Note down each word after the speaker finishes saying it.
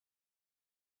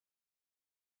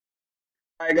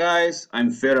Hi guys, I'm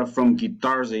Fera from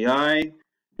Guitars AI,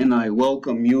 and I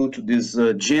welcome you to this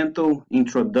gentle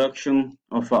introduction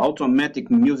of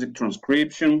automatic music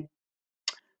transcription.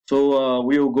 We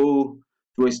will go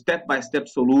through a step-by-step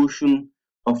solution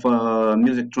of a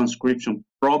music transcription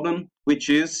problem, which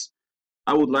is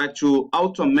I would like to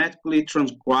automatically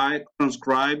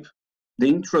transcribe the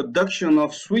introduction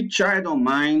of Sweet Child O'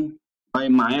 Mine by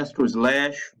Maestro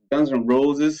Slash, Guns N'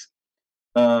 Roses.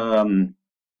 Um,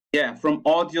 yeah, from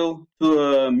audio to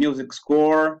a music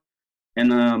score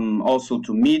and also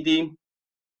to MIDI.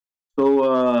 We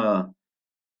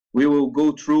will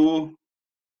go through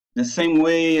the same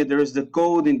way. There is the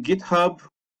code in GitHub.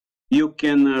 You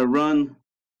can run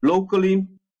locally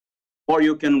or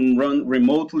you can run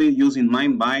remotely using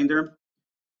MindBinder.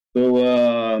 We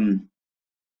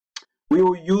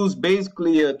will use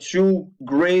basically two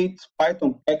great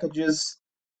Python packages.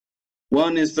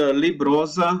 One is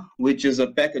Librosa, which is a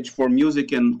package for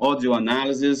music and audio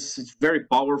analysis. It's very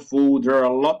powerful. There are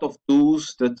a lot of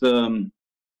tools that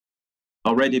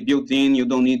already built in. You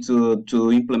don't need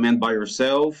to implement by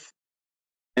yourself.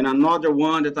 And another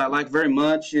one that I like very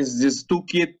much is this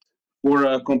toolkit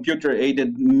for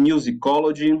computer-aided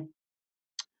musicology.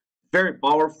 Very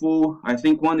powerful. I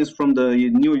think one is from the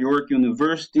New York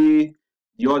University.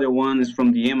 The other one is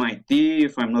from the MIT,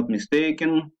 if I'm not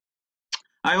mistaken.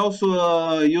 I'm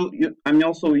also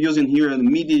using here the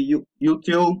MIDI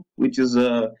util, which is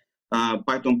a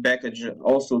Python package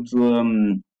also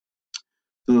to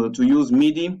use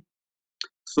MIDI.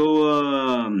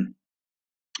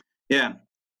 Yeah,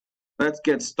 let's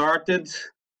get started.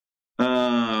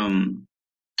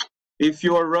 If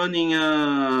you are running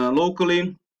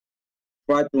locally,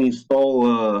 try to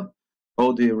install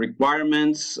all the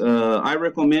requirements. I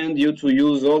recommend you to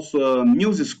use also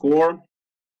Music Score,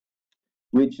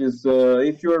 which is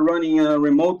if you're running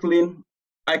remotely.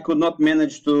 I could not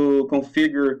manage to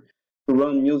configure to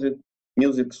run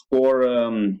music score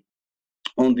on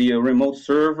the remote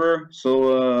server,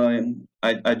 so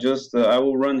I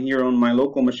will run here on my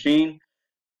local machine.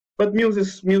 But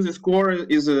music score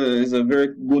is a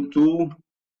very good tool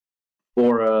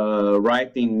for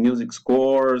writing music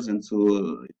scores and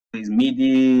to use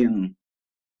MIDI, and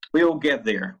we will get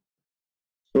there.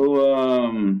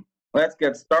 So let's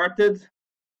get started.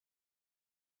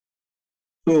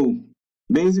 So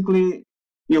basically,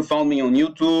 you found me on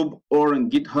YouTube or on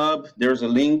GitHub. There's a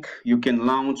link. You can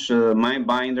launch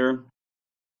MindBinder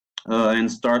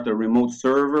and start a remote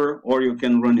server, or you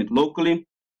can run it locally.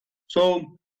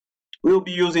 So we'll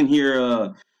be using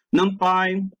here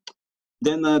NumPy,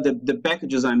 then the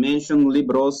packages I mentioned,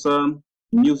 Librosa,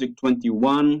 Music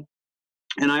 21,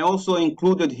 and I also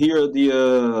included here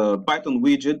the Python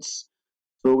widgets.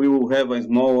 So we will have a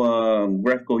small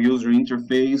graphical user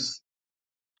interface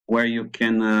where you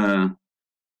can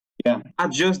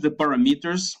adjust the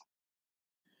parameters.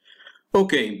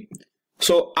 Okay,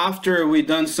 so after we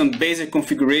done some basic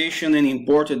configuration and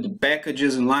imported the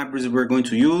packages and libraries we're going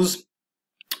to use,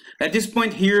 at this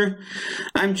point here,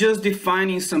 I'm just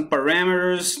defining some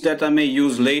parameters that I may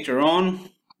use later on.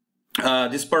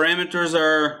 These parameters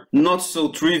are not so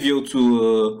trivial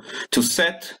to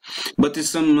set, but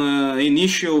it's some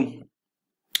initial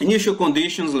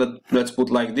conditions, let's put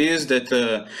like this, that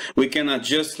we can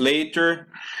adjust later.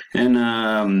 And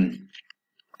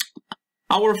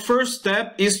our first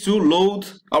step is to load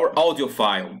our audio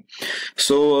file.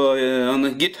 So on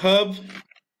the GitHub,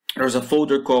 there's a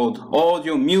folder called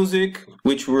audio music,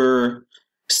 which we're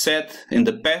set in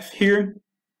the path here,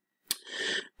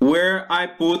 where I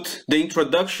put the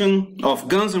introduction of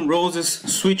Guns N' Roses'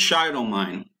 Sweet Child O'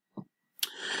 Mine.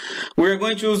 We're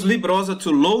going to use Librosa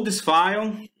to load this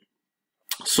file.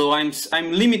 So I'm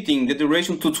limiting the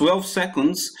duration to 12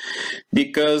 seconds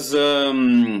because there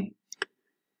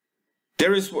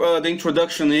is the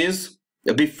introduction is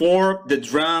before the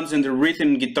drums and the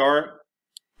rhythm guitar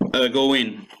go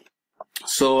in.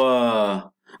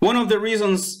 So one of the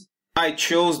reasons I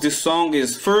chose this song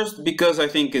is first because I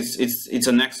think it's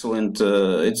an excellent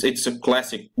it's a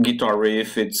classic guitar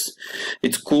riff.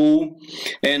 It's cool,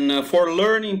 and for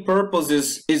learning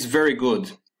purposes is very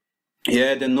good.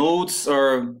 Yeah, the notes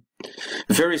are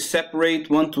very separate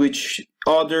one to each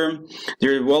other.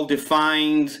 They're well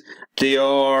defined. They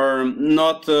are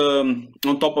not on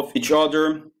top of each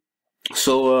other.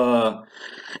 So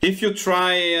if you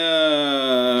try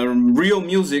real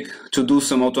music to do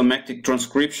some automatic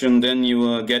transcription, then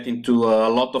you get into a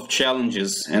lot of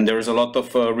challenges, and there is a lot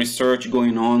of research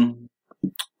going on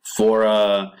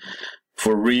for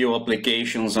real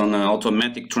applications on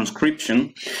automatic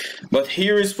transcription. But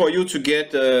here is for you to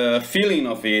get a feeling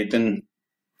of it and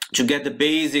to get the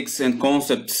basics and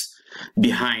concepts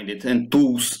behind it and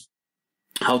tools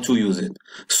how to use it.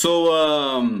 So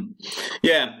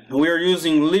yeah, we are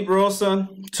using Librosa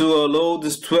to load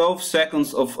this 12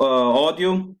 seconds of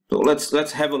audio. So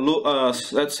let's have a look.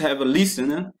 Let's have a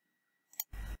listen.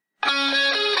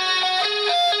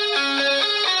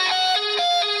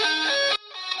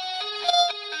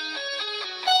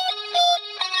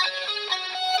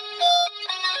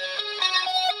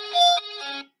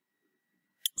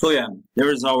 So yeah,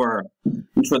 there is our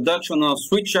introduction of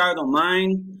Sweet Child O'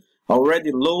 Mine,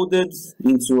 already loaded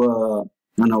into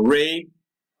an array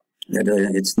that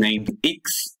it's named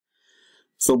X.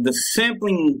 So the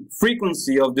sampling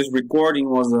frequency of this recording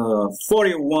was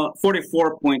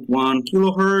 44.1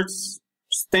 kilohertz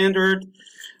standard.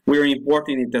 We're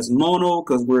importing it as mono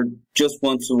because we just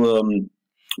want to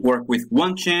work with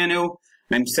one channel.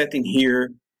 I'm setting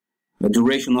here a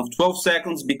duration of 12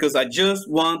 seconds because I just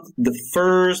want the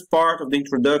first part of the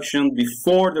introduction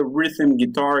before the rhythm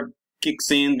guitar kicks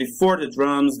in, before the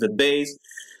drums, the bass.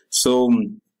 So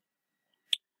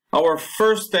our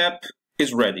first step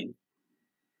is ready.